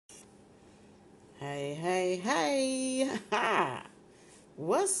Hey, hey, hey. Ha.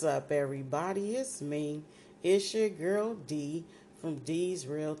 What's up, everybody? It's me. It's your girl D from D's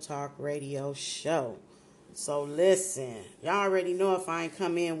Real Talk Radio Show. So listen, y'all already know if I ain't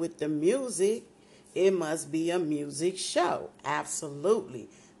come in with the music, it must be a music show. Absolutely.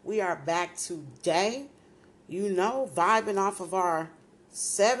 We are back today, vibing off of our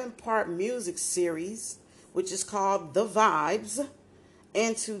 7-part music series, which is called The Vibes.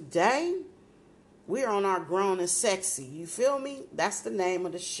 And today, we're on our Grown and Sexy. You feel me? That's the name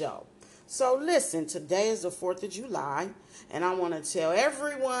of the show. So listen, today is the 4th of July, and I want to tell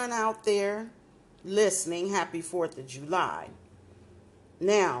everyone out there listening, happy 4th of July.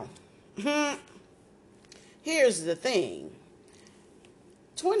 Now, here's the thing.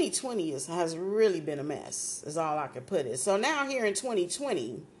 2020 has really been a mess, is all I can put it. So now here in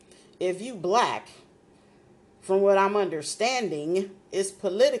 2020, if you black, from what I'm understanding, is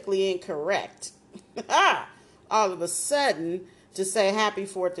politically incorrect. All of a sudden to say happy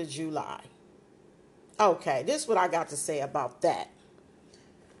 4th of July. Okay, this is what I got to say about that.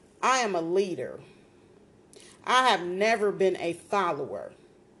 I am a leader. I have never been a follower.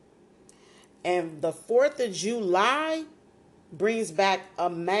 And the 4th of July brings back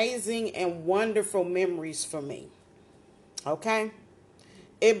amazing and wonderful memories for me. Okay?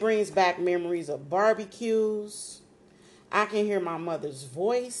 It brings back memories of barbecues. I can hear my mother's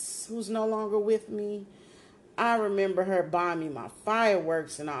voice, who's no longer with me. I remember her buying me my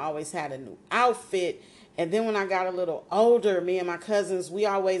fireworks, and I always had a new outfit. And then when I got a little older, me and my cousins, we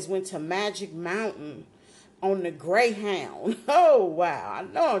always went to Magic Mountain on the Greyhound. Oh, wow. I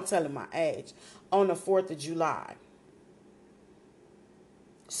know I'm telling my age. On the 4th of July.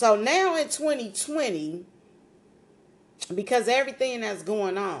 So now in 2020, because everything that's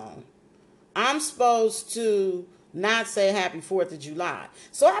going on, I'm supposed to not say happy 4th of July.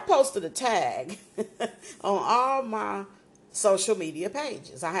 So I posted a tag on all my social media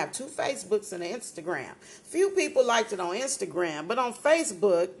pages. I have 2 Facebooks and an Instagram. Few people liked it on Instagram, but on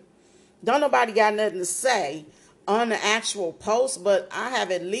Facebook, don't nobody got nothing to say on the actual post, but I have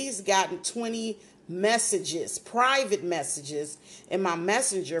at least gotten 20 messages, private messages in my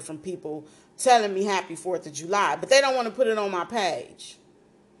messenger from people telling me happy 4th of July, but they don't want to put it on my page.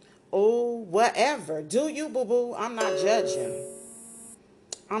 Oh, whatever. Do you, boo-boo? I'm not judging.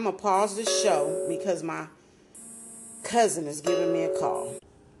 I'm going to pause the show because my cousin is giving me a call.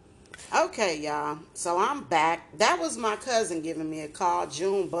 Okay, y'all. So I'm back. That was my cousin giving me a call,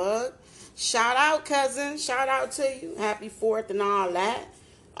 Junebug. Shout out, cousin. Shout out to you. Happy 4th and all that.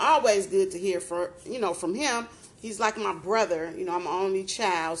 Always good to hear from him. He's like my brother. I'm an only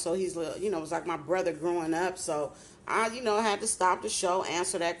child, so he's, it's like my brother growing up. So I, had to stop the show,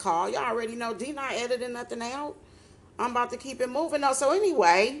 answer that call. Y'all already know D not editing nothing out. I'm about to keep it moving. So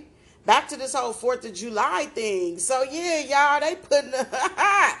anyway, back to this whole 4th of July thing. So yeah, y'all, they putting the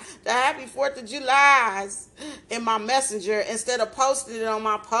happy 4th of July in my messenger instead of posting it on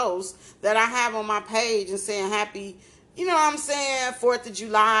my post that I have on my page and saying happy, 4th of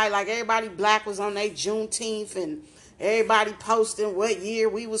July. Like everybody black was on their Juneteenth and everybody posting what year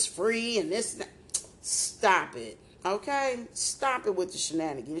we was free and this. Stop it. Okay? Stop it with the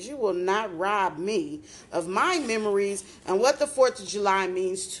shenanigans. You will not rob me of my memories and what the 4th of July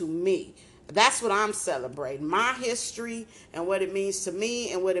means to me. That's what I'm celebrating. My history and what it means to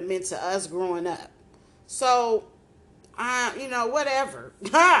me and what it meant to us growing up. So, whatever.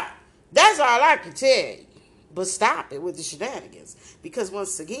 That's all I can tell you. But stop it with the shenanigans. Because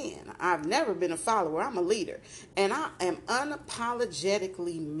once again, I've never been a follower. I'm a leader. And I am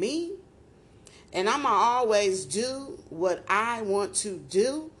unapologetically me. And I'm going to always do what I want to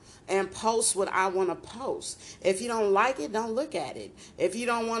do and post what I want to post. If you don't like it, don't look at it. If you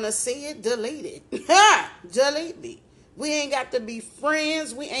don't want to see it, delete it. Delete me. We ain't got to be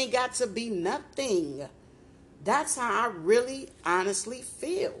friends. We ain't got to be nothing. That's how I really honestly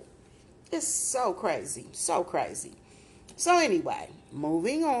feel. It's so crazy. So crazy. So anyway,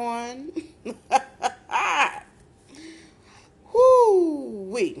 moving on.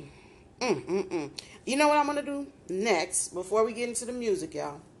 Whoo-wee. You know what I'm going to do next before we get into the music,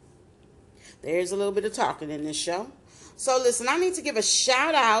 y'all? There's a little bit of talking in this show. So listen, I need to give a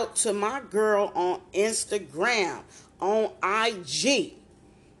shout out to my girl on Instagram, on IG,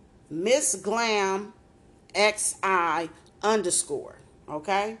 Miss Glam XI _.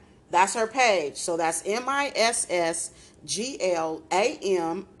 Okay? That's her page. So that's MISSGLAMXI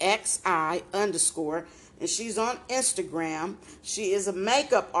 _. And she's on Instagram. She is a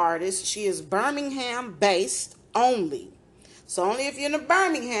makeup artist. She is Birmingham based only. So only if you're in the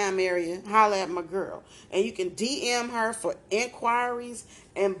Birmingham area, holla at my girl. And you can DM her for inquiries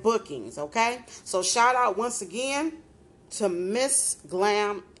and bookings, okay? So shout out once again to Miss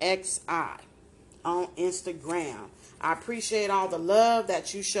Glam XI on Instagram. I appreciate all the love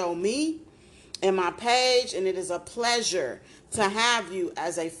that you show me and my page, and it is a pleasure to have you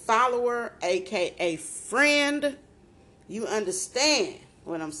as a follower, aka friend. You understand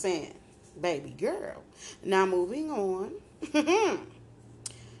what I'm saying, baby girl. Now moving on.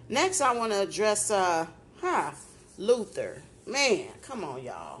 Next, I want to address Luther. Man, come on,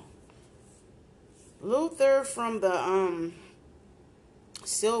 y'all. Luther from the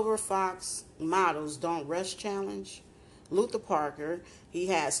Silver Fox Models Don't Rush Challenge. Luther Parker. He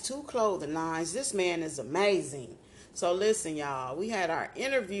has 2 clothing lines. This man is amazing. So listen, y'all. We had our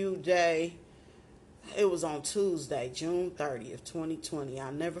interview day. It was on Tuesday, June 30th, 2020.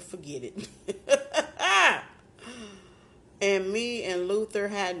 I'll never forget it. And me and Luther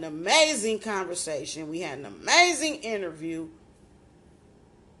had an amazing conversation. We had an amazing interview.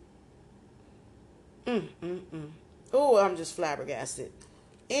 Oh, I'm just flabbergasted.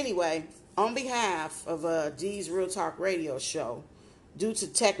 Anyway, on behalf of Dee's Real Talk Radio show, due to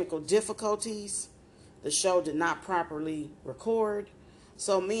technical difficulties, the show did not properly record.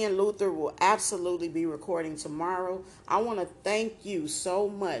 So me and Luther will absolutely be recording tomorrow. I want to thank you so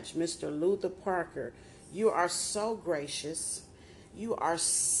much, Mr. Luther Parker. You are so gracious. You are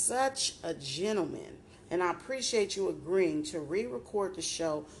such a gentleman. And I appreciate you agreeing to re-record the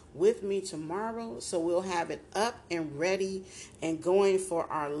show with me tomorrow, so we'll have it up and ready and going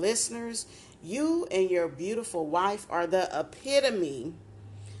for our listeners. You and your beautiful wife are the epitome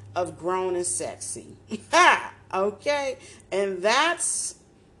of grown and sexy. Okay? And that's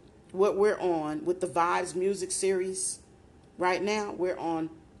what we're on with the Vibes Music Series. Right now, we're on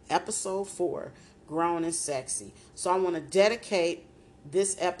episode 4, Grown and Sexy. So I want to dedicate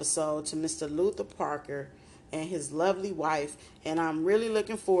this episode to Mr. Luther Parker and his lovely wife, and I'm really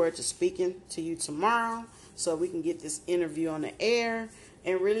looking forward to speaking to you tomorrow so we can get this interview on the air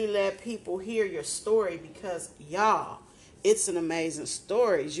and really let people hear your story, because y'all, it's an amazing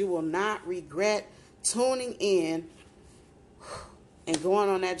story. You will not regret tuning in and going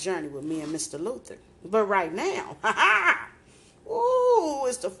on that journey with me and Mr. Luther. But right now, ooh,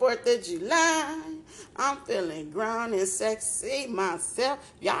 it's the 4th of July. I'm feeling grown and sexy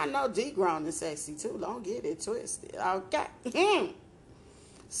myself. Y'all know D grown and sexy too. Don't get it twisted. Okay.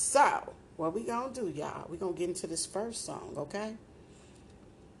 So, what we gonna do, y'all? We gonna get into this first song, okay?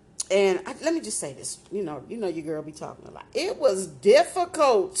 And let me just say this. You know your girl be talking a lot. It was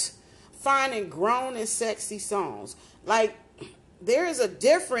difficult finding grown and sexy songs. Like, there is a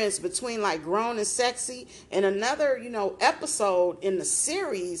difference between like grown and sexy, and another, episode in the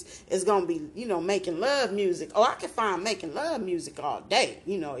series is going to be, making love music. Oh, I can find making love music all day,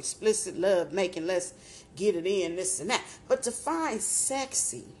 explicit love making, let's get it in, this and that. But to find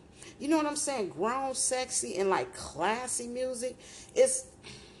sexy, you know what I'm saying? Grown, sexy, and like classy music,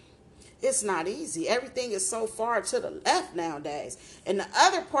 it's not easy. Everything is so far to the left nowadays. And the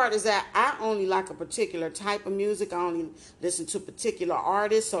other part is that I only like a particular type of music. I only listen to particular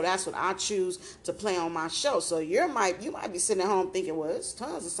artists. So that's what I choose to play on my show. So you might be sitting at home thinking, well, there's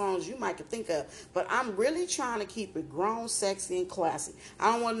tons of songs you might could think of. But I'm really trying to keep it grown, sexy, and classy.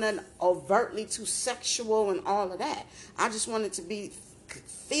 I don't want nothing overtly too sexual and all of that. I just want it to be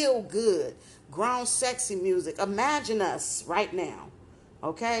feel good, grown, sexy music. Imagine us right now,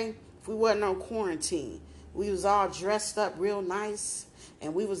 okay? If we wasn't on quarantine, we was all dressed up real nice,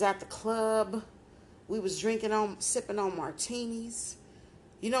 and we was at the club. We was sipping on martinis.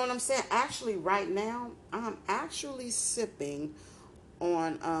 You know what I'm saying? Actually, right now, I'm actually sipping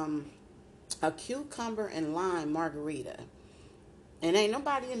on a cucumber and lime margarita. And ain't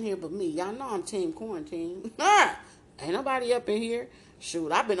nobody in here but me. Y'all know I'm team quarantine. Ain't nobody up in here.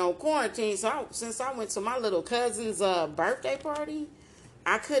 Shoot, I've been on quarantine since I went to my little cousin's birthday party.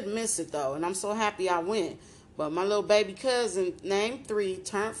 I couldn't miss it, though, and I'm so happy I went. But my little baby cousin, named 3,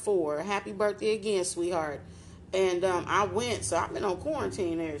 turned 4. Happy birthday again, sweetheart. And I went, so I've been on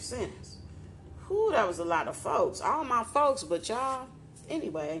quarantine ever since. Whew, that was a lot of folks. All my folks, but y'all,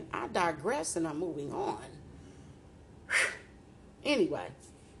 anyway, I digress and I'm moving on. Anyway,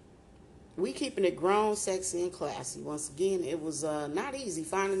 we keeping it grown, sexy, and classy. Once again, it was not easy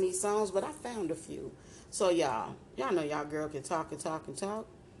finding these songs, but I found a few. So y'all know y'all girl can talk and talk and talk.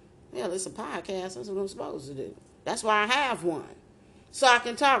 Yeah, it's a podcast. That's what I'm supposed to do. That's why I have one. So I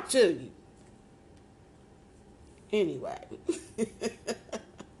can talk to you. Anyway.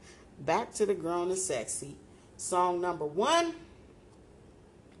 Back to the grown and sexy. Song number 1.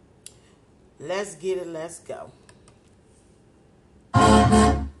 Let's get it, let's go.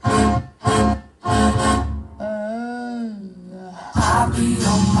 be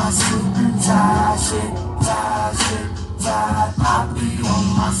on my suit and tie shit, tie shit, tie. I be on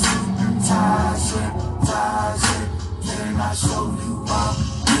my suit and tie shit, tie shit. Then I show you a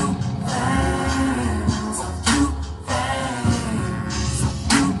few things, a few things, a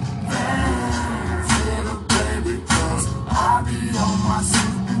few things, little baby, 'cause I be on my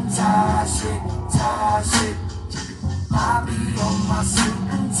suit and tie shit, tie shit. I be on my suit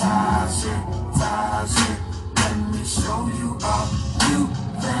and tie shit, tie shit. Let me show you a few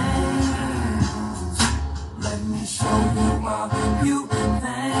things. Let me show you a few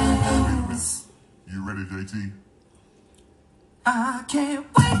things. You ready, JT? I can't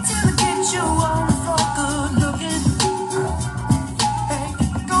wait till I get you on the floor, good looking. Hey,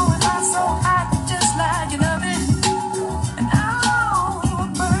 going hot so hot, just like an oven. And I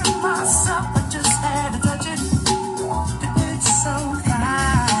don't burn myself, I just had to touch it. It's so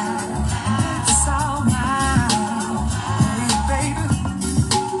fine, it's all mine. Hey, baby,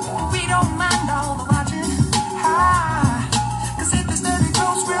 we don't mind all the watching. Ah, 'cause if this dirty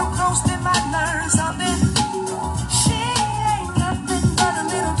goes real close, they might learn something. She ain't nothing but a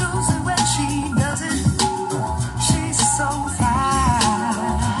little doozy when she does it. She's so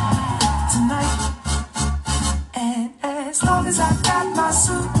fine tonight. And as long as I got my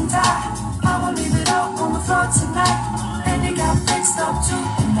suit and tie, I'ma leave it out on the floor tonight. And you got fixed up too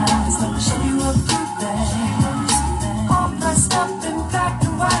tonight. Let me show you a good thing. All dressed up in black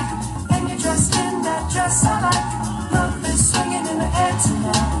and white, and you're dressed in that dress I like. Love is swinging in the air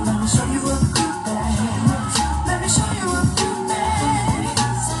tonight. Let me show you a good thing. Let me show you a few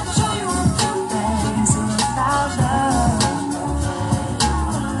things. Show you a few things about love.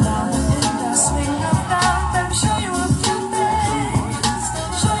 Love in the swing of love. Let me show you a few things.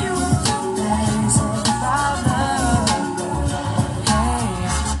 Show you a few things about love. Hey,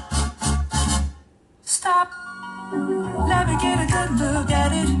 stop. Let me get a good look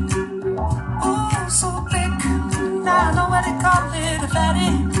at it. Oh, so thick. Now I know what they call it, a fatty.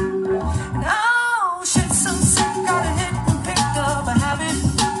 And oh, shit, so sick. Got a hit and picked up a habit.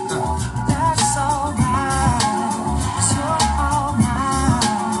 That's alright. It's your all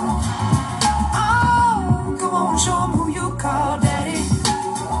mine. Oh, go on, show 'em who you call daddy.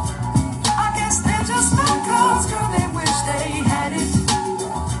 I guess they're just not cause, girl, they wish they had it.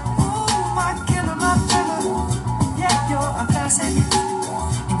 Ooh, my killer, my killer. Yeah, you're a classic.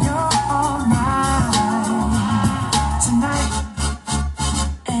 And you're all mine tonight.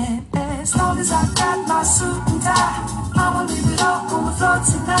 And as long as I got my suit and tie, I'ma leave it all on the floor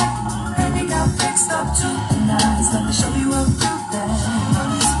tonight. And you got fixed up too tonight. Let me show you a few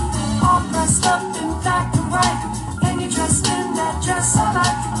things. All dressed up in black and white, and you're dressed in that dress I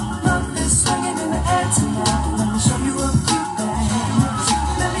like. Love is swinging in the air tonight. Let me show you a few things.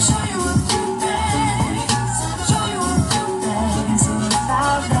 Let me show you a few things. Show you a few things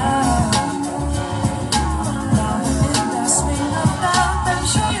about love. Love in the swing of love. Let me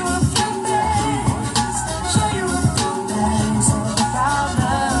show you a few things. Show you a few things about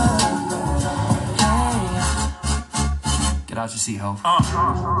love. Hey, Get out your seat, ho.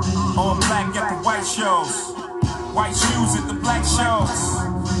 All black at the white shows, white shoes at the black shows,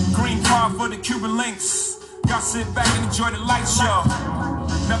 green car for the Cuban links. Y'all sit back and enjoy the light show.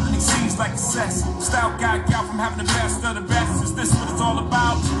 Nothing exceeds like success. Style guy out from having the best of the best. Is this what it's all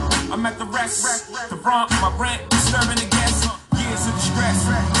about? I'm at the rest, the Bronx, my rent, disturbing the guests. Years of distress,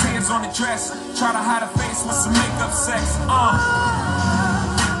 tears on the dress. Try to hide a face with some makeup sex.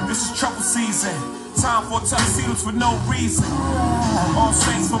 This is trouble season. Time for tuxedos for no reason. All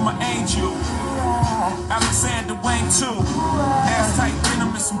saints for my angel. Alexander Wang too. Ass tight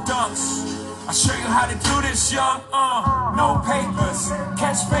denim and some dunks. I'll show you how to do this, young. No papers,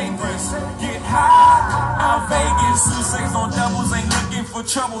 catch papers, get high. Out Vegas, Sousa's on doubles, ain't looking for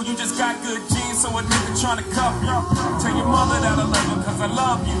trouble. You just got good genes, so a nigga tryna cuff you. Tell your mother that I love her, 'cause I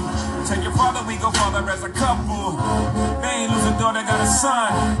love you. Tell your father we go farther as a couple. They ain't lose a daughter, got a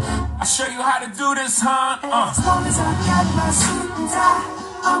son. I'll show you how to do this, huh? as long as I got my suit and tie,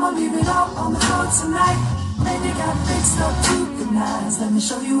 I'ma leave it all on the floor tonight. And you got fixed up to the nines. Let me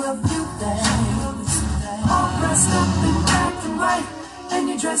show you a few things. All dressed up in black and white, and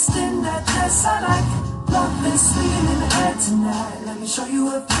you're dressed in that dress I like. Love is swinging in the air tonight. Let me show you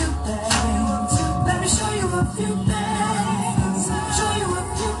a few things. Let me show you a few things. Show you a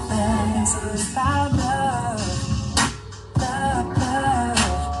few things about love, love, love.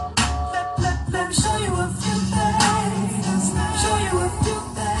 Let me show you a few things. Show you a few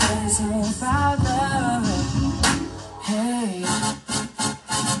things about love. Hey.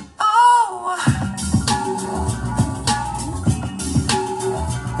 Oh.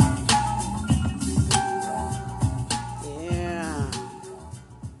 Yeah.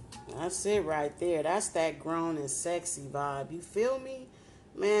 That's it right there. That's that grown and sexy vibe. You feel me?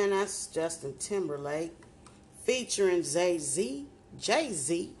 Man, that's Justin Timberlake featuring Jay-Z.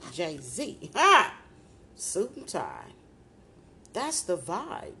 Jay-Z. Ha! Suit and tie. That's the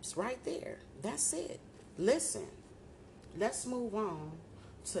vibes right there. That's it. Listen, let's move on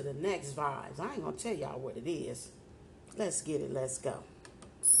to the next vibes. I ain't gonna tell y'all what it is. Let's get it. Let's go.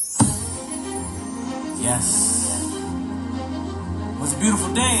 Yes. It was a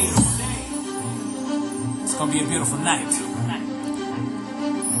beautiful day. It's gonna be a beautiful night.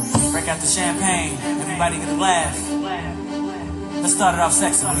 Break out the champagne. Everybody get a glass. Let's start it off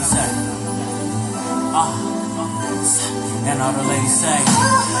sexy. What do you say? And all the ladies say.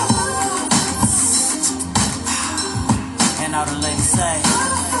 And all the ladies say. I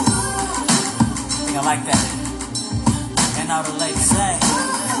think I like that. And all the ladies say.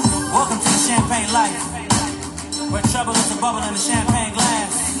 Welcome to the champagne life, where trouble is a bubble in the champagne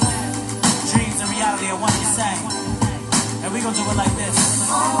glass. Dreams and reality are one and the same. And we gon' do it like this.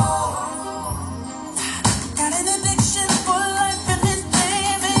 Got an addiction for life and this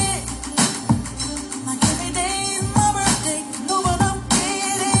baby. Like every day is my birthday, know what I'm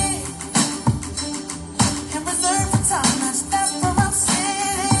getting. And reserve for time, that's where I'm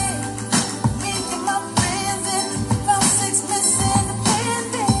sitting. Me and my friends in about 6 minutes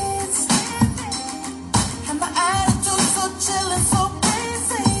independence. And my attitude so chill and so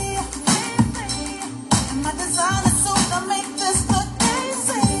crazy. And my designer suit, I make this look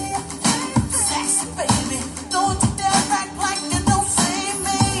easy. Sexy baby, don't you dare act like you don't see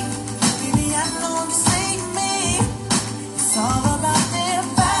me. Baby, I know you see me. It's all about them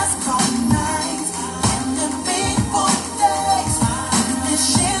fast car nights and the people days. Living this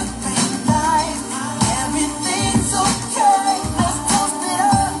champagne life, everything's okay. Let's toast it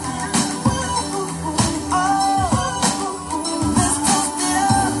up. Oh, let's toast it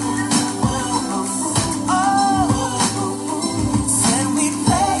up. Oh, said we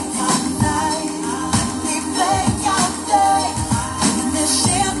play all night, we play all day. Living this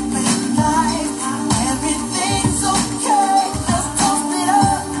champagne life, everything's okay. Let's toast it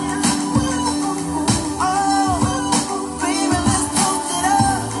up. Oh, baby, let's toast it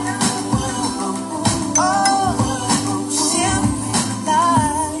up. Oh, champagne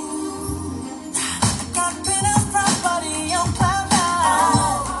life. Got penthouse property on cloud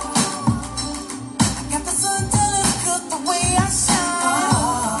nine. Got the sun telling good the way I shine.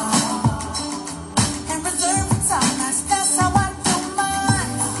 And reserve for time, that's how I do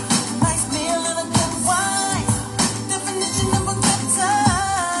mine. Nice meal and a good wine. Definition of a good time.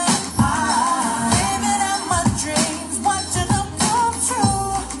 Living out my dreams, watching them come true.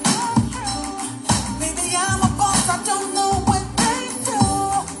 Baby, I'm a boss, I don't know what they do.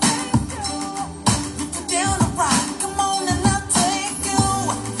 You can down the ride, come on and I'll take you.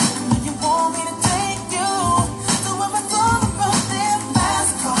 I know you want me to take you. So if it's all about them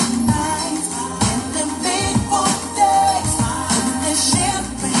fast car nights and them big boy days, living this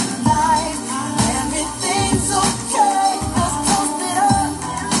champagne life, everything's okay. Let's toast it up.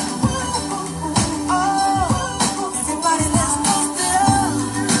 Oh, everybody, let's toast it up.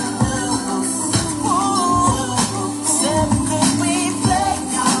 Said could we play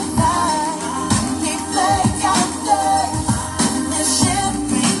all night, we play all day. In this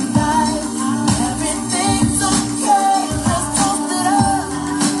champagne life, everything's okay. Let's toast it up.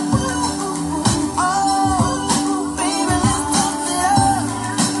 Oh, baby, let's toast it up.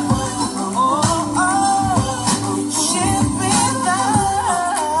 Champagne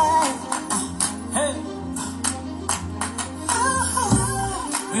life. Hey,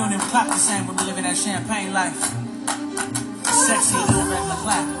 we don't even clap the same when we living that champagne life. Sexier than a regular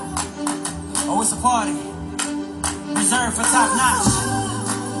clap. Oh, it's a party. Reserved for top notch.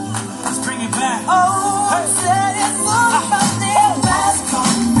 Let's bring it back. Oh, said it's all about them fast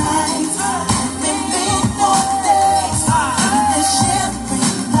car nights and them big boy days. The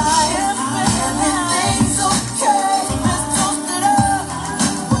champagne life, everything's okay. Let's toast it up.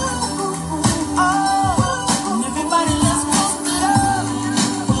 Oh, everybody, let's toast it up.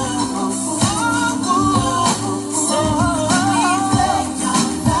 Said we play all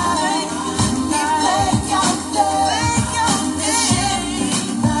night, we play all day. The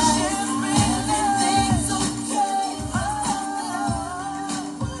champagne life, everything's okay.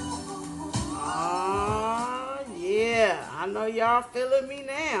 Yeah, I know y'all feeling me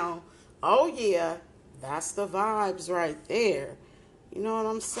now. Oh yeah, that's the vibes right there. You know what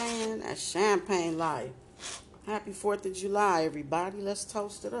I'm saying? That champagne life. Happy 4th of July, everybody. Let's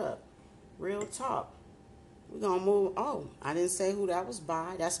toast it up. Real talk. We're going to move. Oh, I didn't say who that was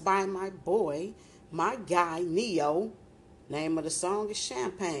by. That's by my boy, my guy, Neo. Name of the song is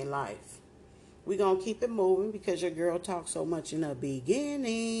Champagne Life. We're going to keep it moving because your girl talked so much in the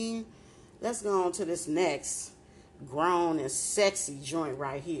beginning. Let's go on to this next grown and sexy joint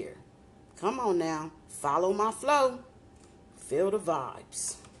right here. Come on now. Follow my flow. Feel the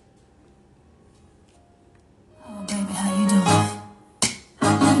vibes. Oh, baby, how you doing?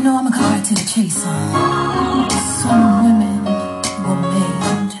 You know I'm a car to the chaser. Some women were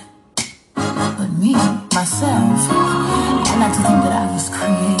made, but me, myself, I like to think that I was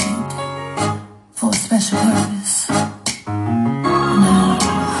created for a special purpose. Now,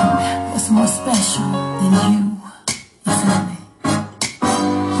 what's more special than you? You feel me?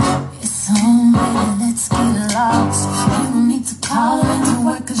 It's on, baby, let's get lost. You don't need to call into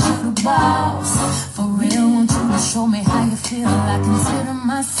work 'cause you're the boss. For real, want you to show me how you feel. I consider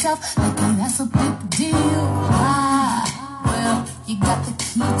myself like, hey, that's a big deal. Why? Well, you got the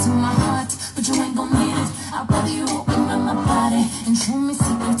key to my heart, but you ain't gon' need it. I'd rather you open up my body and show me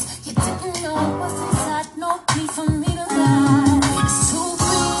secrets you didn't know what's inside. No need for me to lie. It's too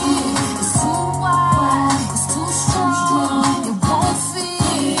big, it's too wide, it's too strong, it won't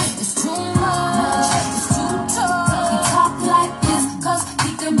fit. It's too much, it's too tough. He talk like this 'cause he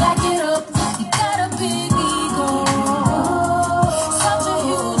can back it up. He got a big ego, such a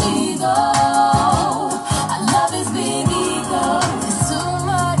huge ego. I love his big ego. It's too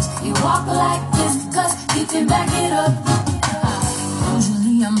much. He walk like this 'cause he can back it up.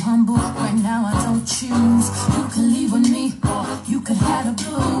 Usually I'm humble, right now I don't choose. You can leave with me, or you could have the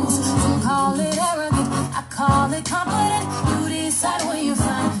blues. Don't call it arrogant, I call it confident. You decide where you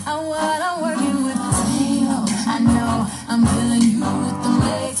find out what I'm working with. Damn, I know I'm killing you with them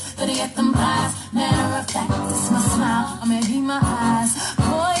legs, better get them thighs. Matter of fact, it's my smile, or maybe my eyes.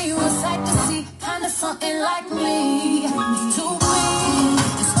 Boy, you a sight to see, kinda something like me. It's too big,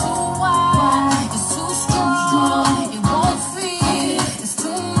 it's too wide, it's too strong, it won't fit. It's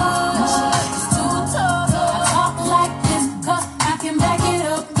too much, it's too tough. I talk like this 'cause I can back it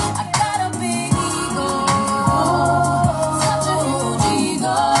up. I got a big ego, such a huge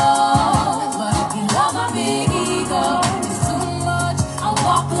ego. But if you love my big ego, it's too much. I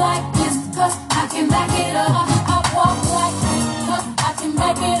walk like this 'cause I can back it up. I walk like this 'cause I can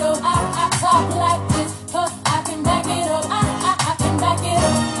back it up. I talk like this 'cause I can back it up. I can back it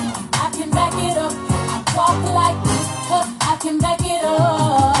up. I can back it up. I walk like this 'cause I can back it up.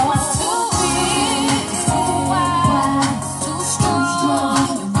 It's too big, it's too wide, it's too strong,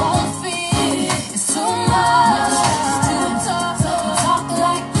 it won't fit. It's too much, it's too tough. You talk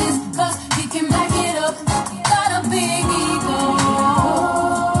like this 'cause he can back it up. He got a big ego,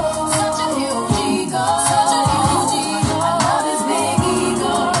 such a huge ego, such a huge ego. I love his big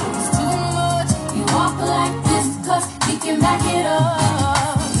ego. It's too much. He walk like this 'cause he can back it up.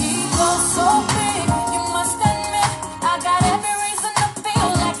 Ego so big, you must admit I got every reason to feel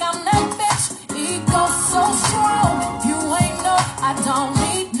like I'm that bitch. Ego so strong, you ain't know I don't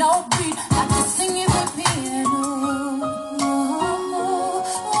need no beat. I can sing it with piano.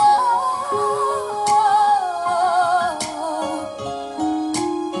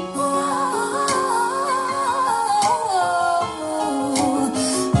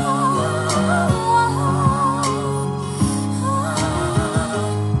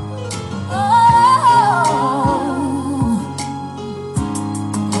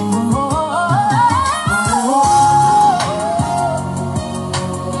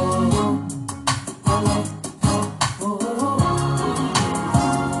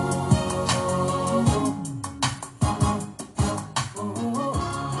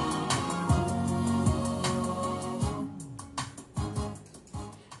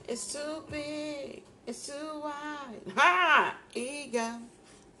 It's too big. It's too wide. Ha! Ego.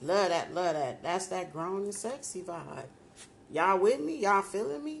 Love that, love that. That's that grown and sexy vibe. Y'all with me? Y'all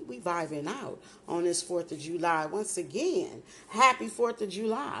feeling me? We vibing out on this 4th of July. Once again, happy 4th of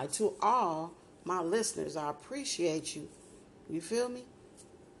July to all my listeners. I appreciate you. You feel me?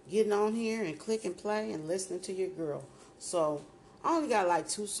 Getting on here and click and play and listening to your girl. So, I only got like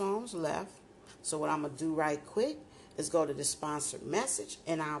 2 songs left. So, what I'm going to do right quick is go to the sponsored message,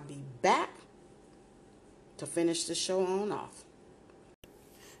 and I'll be back to finish the show on off.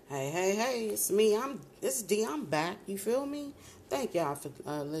 Hey, it's me. It's D. I'm back. You feel me? Thank y'all for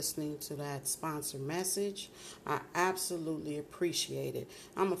listening to that sponsored message. I absolutely appreciate it.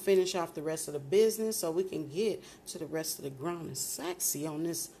 I'm going to finish off the rest of the business so we can get to the rest of the grown and sexy on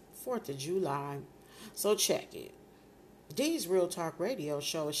this 4th of July. So check it. D's Real Talk Radio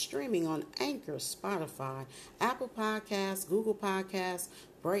Show is streaming on Anchor, Spotify, Apple Podcasts, Google Podcasts,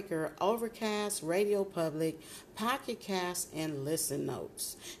 Breaker, Overcast, Radio Public, Pocket Cast, and Listen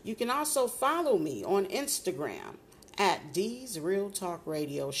Notes. You can also follow me on Instagram at D's Real Talk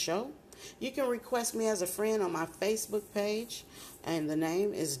Radio Show. You can request me as a friend on my Facebook page, and the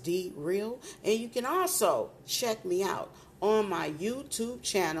name is D Real. And you can also check me out on my YouTube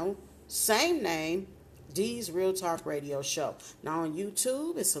channel, same name, D's Real Talk Radio Show. Now on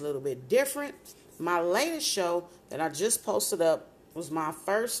YouTube, it's a little bit different. My latest show that I just posted up was my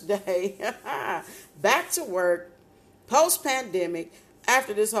first day back to work, post-pandemic,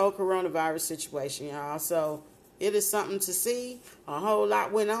 after this whole coronavirus situation, y'all. So it is something to see. A whole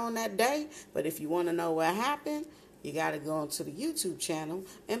lot went on that day. But if you want to know what happened, you got to go onto the YouTube channel.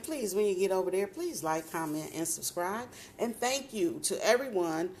 And please, when you get over there, please like, comment, and subscribe. And thank you to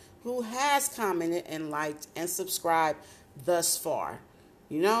everyone who has commented and liked and subscribed thus far.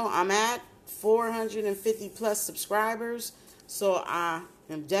 You know, I'm at 450 plus subscribers. So I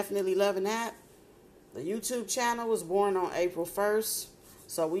am definitely loving that. The YouTube channel was born on April 1st.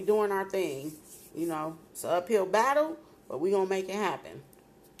 So we doing our thing. You know, it's an uphill battle, but we're going to make it happen.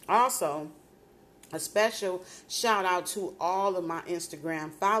 Also, a special shout out to all of my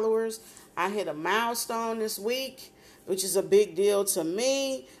Instagram followers. I hit a milestone this week, which is a big deal to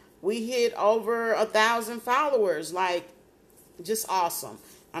me. We hit over 1,000 followers. Like, just awesome.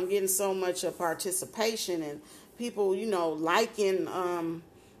 I'm getting so much participation and people, you know, liking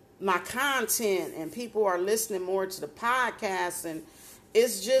my content, and people are listening more to the podcast. And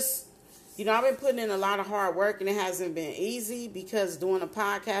it's just, you know, I've been putting in a lot of hard work, and it hasn't been easy because doing a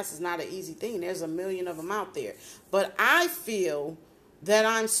podcast is not an easy thing. There's a million of them out there. But I feel that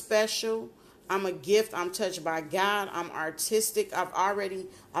I'm special. I'm a gift. I'm touched by God. I'm artistic. I've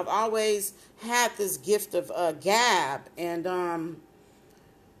always had this gift of gab. And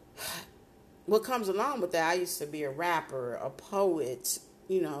what comes along with that, I used to be a rapper, a poet,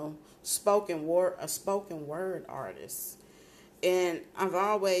 you know, a spoken word artist. And I've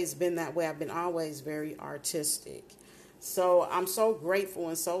always been that way. I've been always very artistic. So I'm so grateful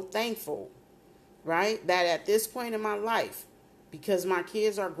and so thankful, right, that at this point in my life, because my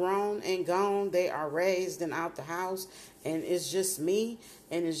kids are grown and gone, they are raised and out the house, and it's just me.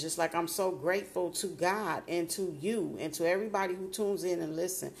 And it's just like, I'm so grateful to God and to you and to everybody who tunes in and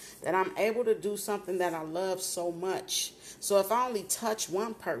listen, that I'm able to do something that I love so much. So if I only touch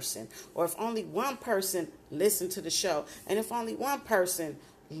one person, or if only one person listen to the show, and if only one person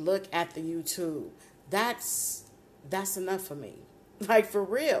look at the YouTube, that's enough for me. Like, for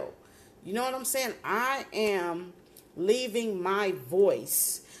real. You know what I'm saying? I am leaving my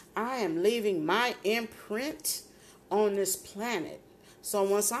voice. I am leaving my imprint on this planet. So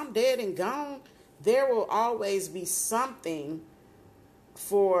once I'm dead and gone, there will always be something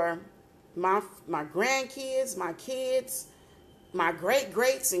for my grandkids, my kids, my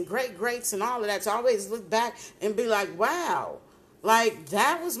great-greats and great-greats and all of that, to always look back and be like, wow, like,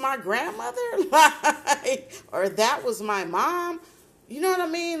 that was my grandmother, like, or that was my mom. You know what I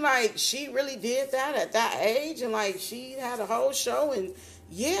mean? Like, she really did that at that age, and like, she had a whole show. And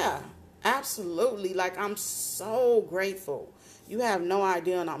yeah, absolutely. Like, I'm so grateful. You have no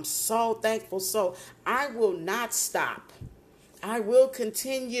idea, and I'm so thankful. So I will not stop. I will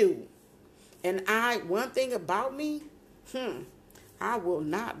continue. And one thing about me, I will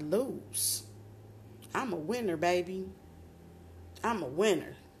not lose. I'm a winner, baby. I'm a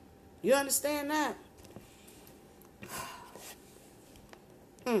winner. You understand that?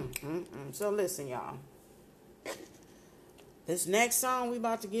 So listen, y'all. This next song we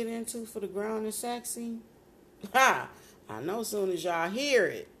about to get into for the Grown and Sexy, I know as soon as y'all hear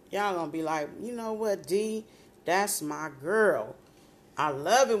it, y'all gonna be like, you know what, D, that's my girl. I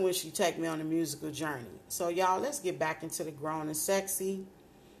love it when she take me on a musical journey. So y'all, let's get back into the Grown and Sexy.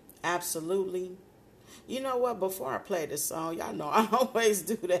 Absolutely. You know what, before I play this song, y'all know I always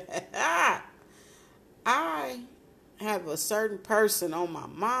do that. I have a certain person on my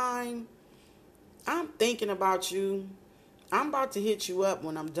mind. I'm thinking about you. I'm about to hit you up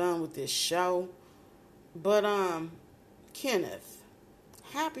when I'm done with this show. But Kenneth,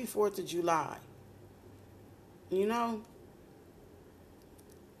 happy 4th of July. You know?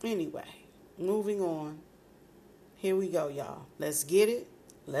 Anyway, moving on. Here we go, y'all. Let's get it.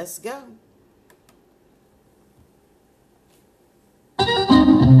 Let's go.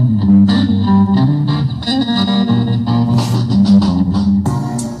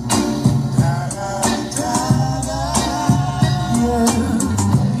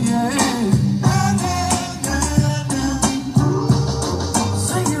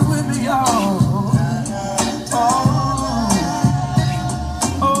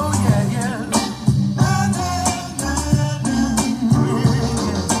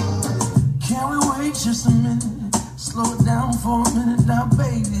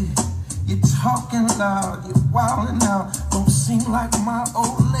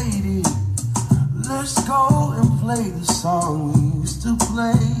 Let's go and play the song we used to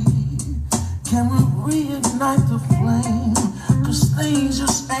play. Can we reignite the flame? Cause things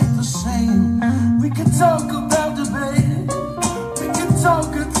just ain't the same. We can talk about debate. We can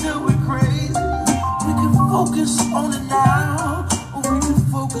talk until we're crazy. We can focus on it now, or we can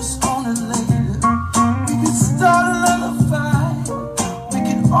focus on it later. We can start another fight. We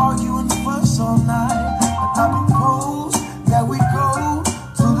can argue and fuss all night. But I propose that we go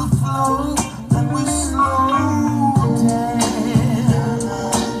to the flow and we slow down.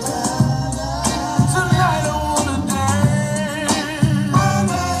 Tonight I wanna dance.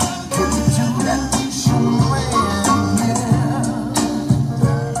 Can we do that? We should yeah.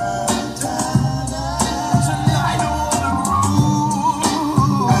 Tonight I wanna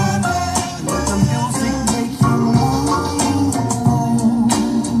groove. Let the music make you move.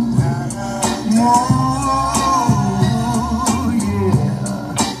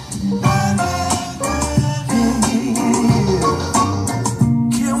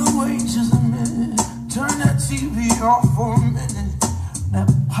 Can we wait just a minute? Turn that TV off for a minute. That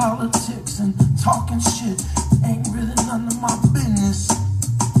politics and talking shit ain't really none of my business.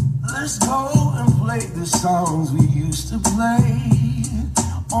 Let's go and play the songs we used to play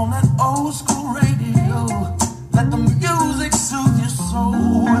on that old school radio. Let the music soothe your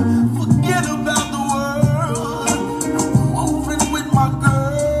soul. Forget about the world. I'm moving with my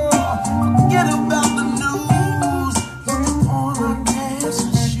girl. Forget about the news. Put on our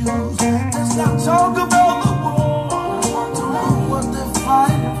dancing shoes. Let's not talk about the war. Don't know what they're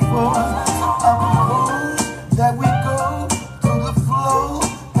fighting for. I propose that we go to the flow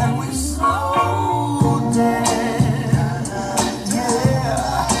and we slow down.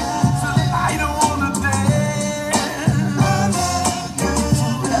 Yeah. Tonight I wanna dance. Can we do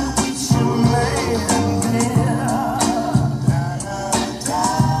that with your man?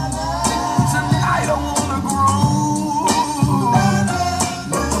 Tonight I wanna groove. Let the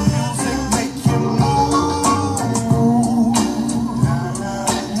music make you move.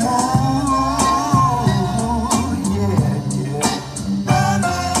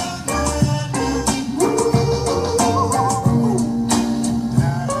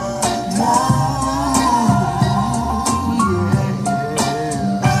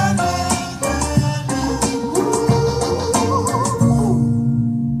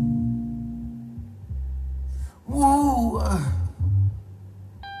 Woo,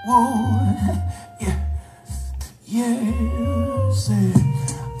 woo, yeah, yeah, say,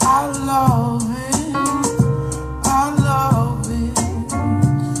 I love it, I love it,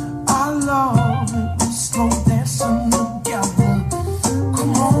 I love it, we slow dancing together,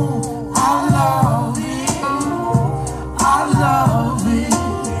 come on, I love it, I love it,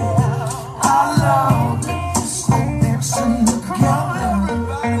 I love it, we slow dancing together,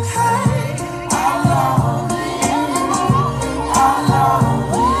 hey, I love it.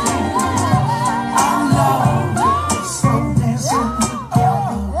 I love it, so dancing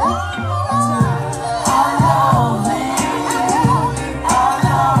together. I love it,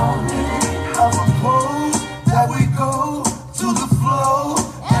 I propose that we go to the flow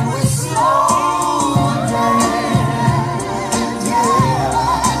and we slow down. Yeah,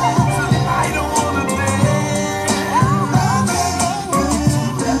 tonight I wanna dance. We can do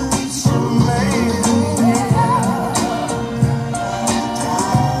that with your man.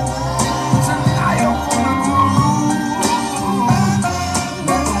 Tonight I wanna groove.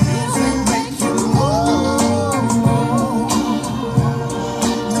 Let the music make you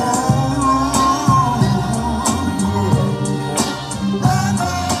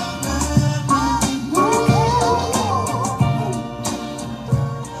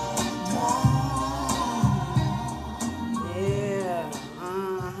Yeah,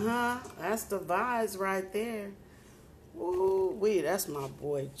 that's the vibes right there. Ooh, that's my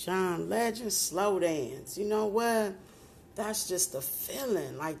boy John Legend. Slow dance. You know what? That's just the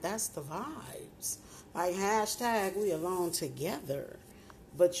feeling. Like, that's the vibes. Like, hashtag we alone together.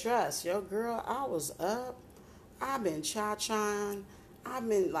 But trust, your girl, I was up. I've been cha-chaing. I've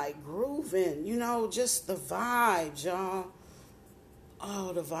been, like, grooving. You know, just the vibes, y'all.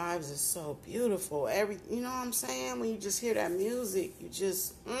 Oh, the vibes is so beautiful. You know what I'm saying? When you just hear that music, you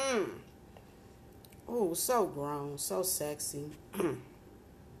just, oh, so grown, so sexy,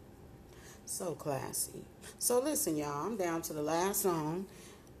 so classy. So listen, y'all, I'm down to the last song.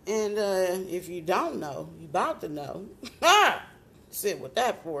 And if you don't know, you about to know. Sit with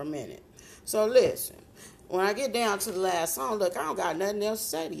that for a minute. So listen, when I get down to the last song, look, I don't got nothing else to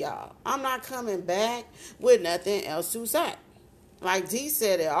say to y'all. I'm not coming back with nothing else to say. Like D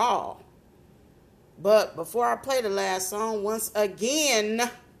said it all. But before I play the last song, once again,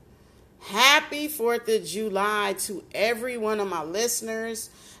 Happy 4th of July to every one of my listeners.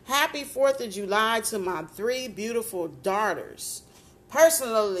 Happy 4th of July to my 3 beautiful daughters.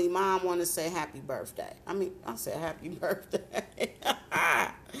 Personally, Mom want to say happy birthday. I said happy birthday.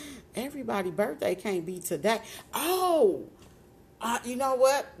 Everybody's birthday can't be today. Oh, you know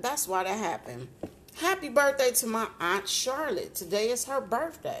what? That's why that happened. Happy birthday to my Aunt Charlotte. Today is her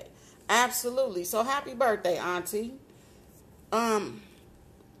birthday. Absolutely. So happy birthday, Auntie.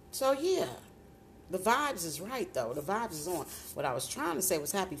 So yeah, the vibes is right though. The vibes is on. What I was trying to say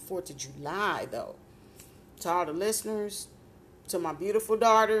was happy 4th of July though. To all the listeners, to my beautiful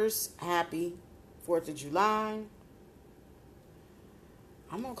daughters, happy 4th of July.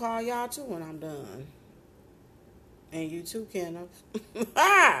 I'm going to call y'all too when I'm done. And you too, Kenneth.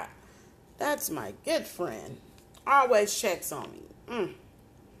 That's my good friend. Always checks on me.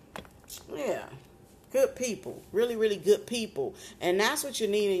 Yeah. Good people. Really, really good people. And that's what you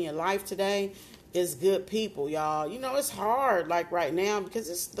need in your life today is good people, y'all. You know, it's hard like right now because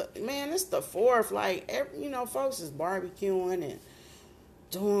it's the 4th. Like, folks is barbecuing and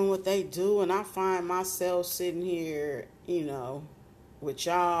doing what they do. And I find myself sitting here, with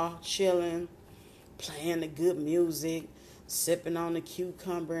y'all chilling, playing the good music, sipping on the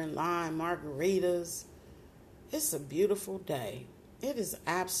cucumber and lime margaritas. It's a beautiful day. It is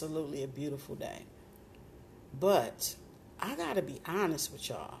absolutely a beautiful day. But I gotta be honest with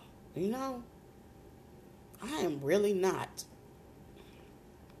y'all. I am really not.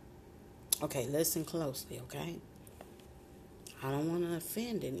 Okay, listen closely, okay? I don't want to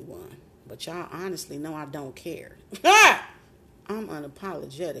offend anyone, but y'all honestly know I don't care. I'm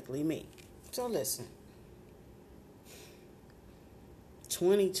unapologetically me. So listen.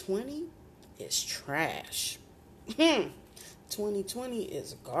 2020 is trash. 2020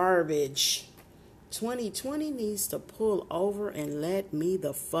 is garbage. 2020 needs to pull over and let me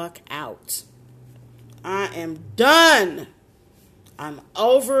the fuck out. I am done. I'm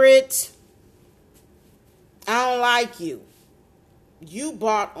over it. I don't like you. You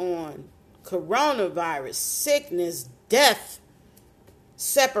brought on coronavirus, sickness, death,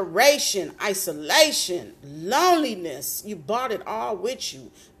 separation, isolation, loneliness. You brought it all with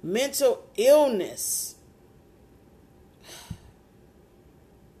you. Mental illness.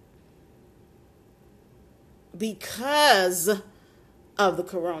 Because of the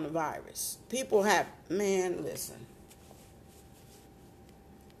coronavirus. People have, listen.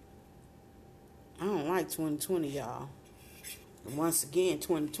 I don't like 2020, y'all. And once again,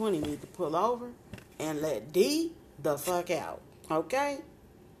 2020 need to pull over and let D the fuck out. Okay?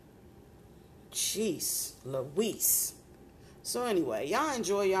 Jeez, Louise. So anyway, y'all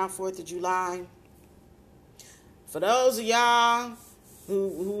enjoy y'all 4th of July. For those of y'all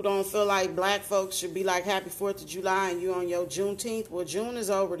who don't feel like black folks should be like happy 4th of July and you on your Juneteenth, well, June is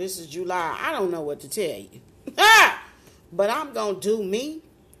over. This is July. I don't know what to tell you. But I'm going to do me.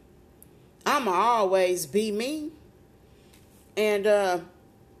 I'm going to always be me. And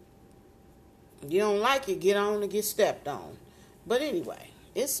you don't like it, get on and get stepped on. But anyway,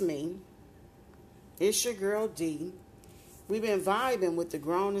 it's me. It's your girl D. We've been vibing with the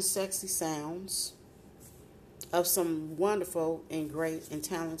grown and sexy sounds of some wonderful and great and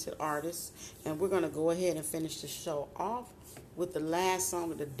talented artists. And we're going to go ahead and finish the show off with the last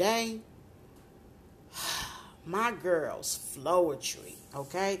song of the day. My girls, Floetry.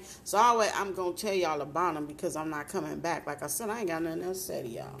 Okay? So I'm going to tell y'all about them because I'm not coming back. Like I said, I ain't got nothing else to say to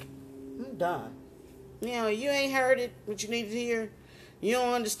y'all. I'm done. You ain't heard it, what you need to hear. You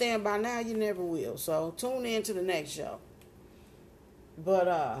don't understand by now, you never will. So tune in to the next show.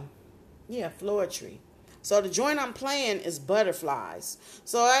 But, Floetry. So the joint I'm playing is Butterflies.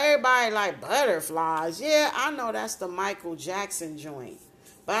 So everybody like, Butterflies? Yeah, I know that's the Michael Jackson joint.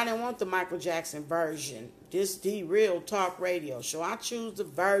 But I didn't want the Michael Jackson version. This the real talk radio show. I choose the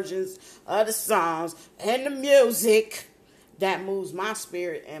versions of the songs and the music that moves my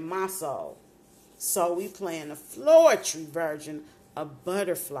spirit and my soul. So we playing the Floetry version of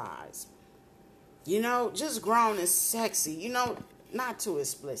Butterflies. Just grown and sexy. Not too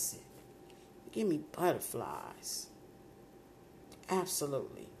explicit. Give me butterflies.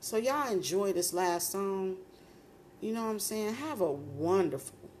 Absolutely. So y'all enjoy this last song. You know what I'm saying? Have a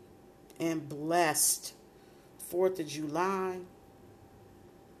wonderful and blessed 4th of July.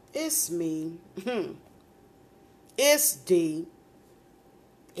 It's me. It's D.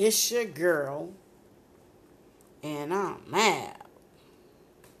 It's your girl. And I'm mad.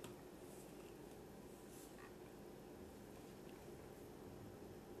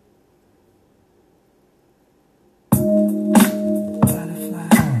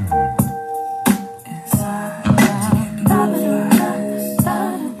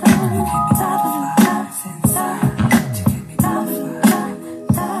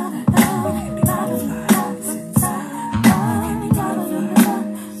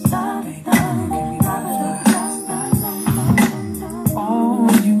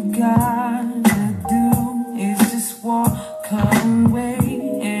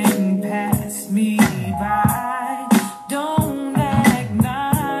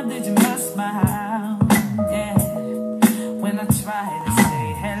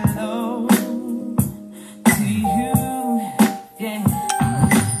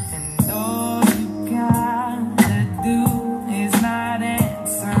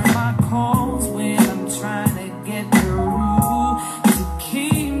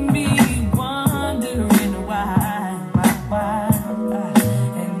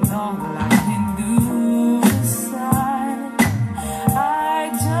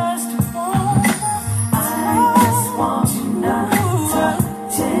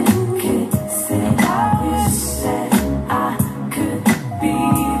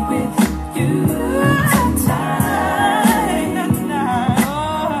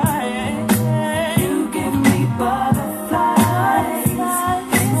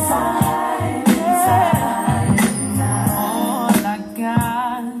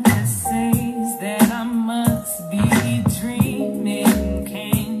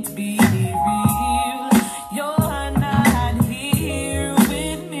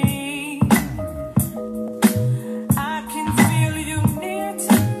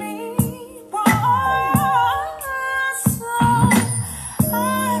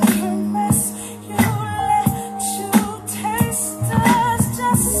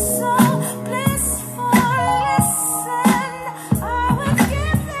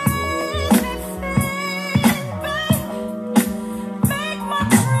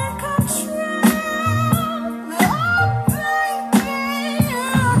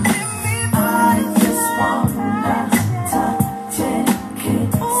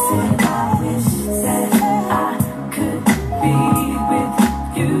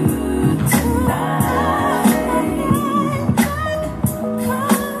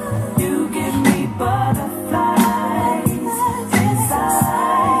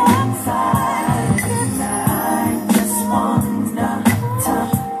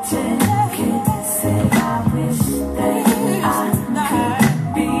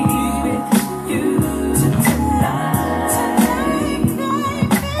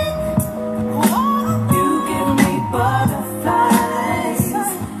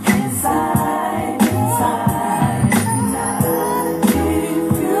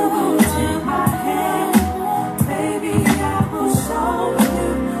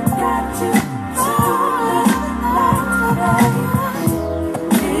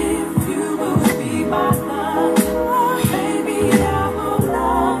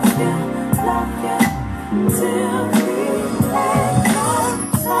 till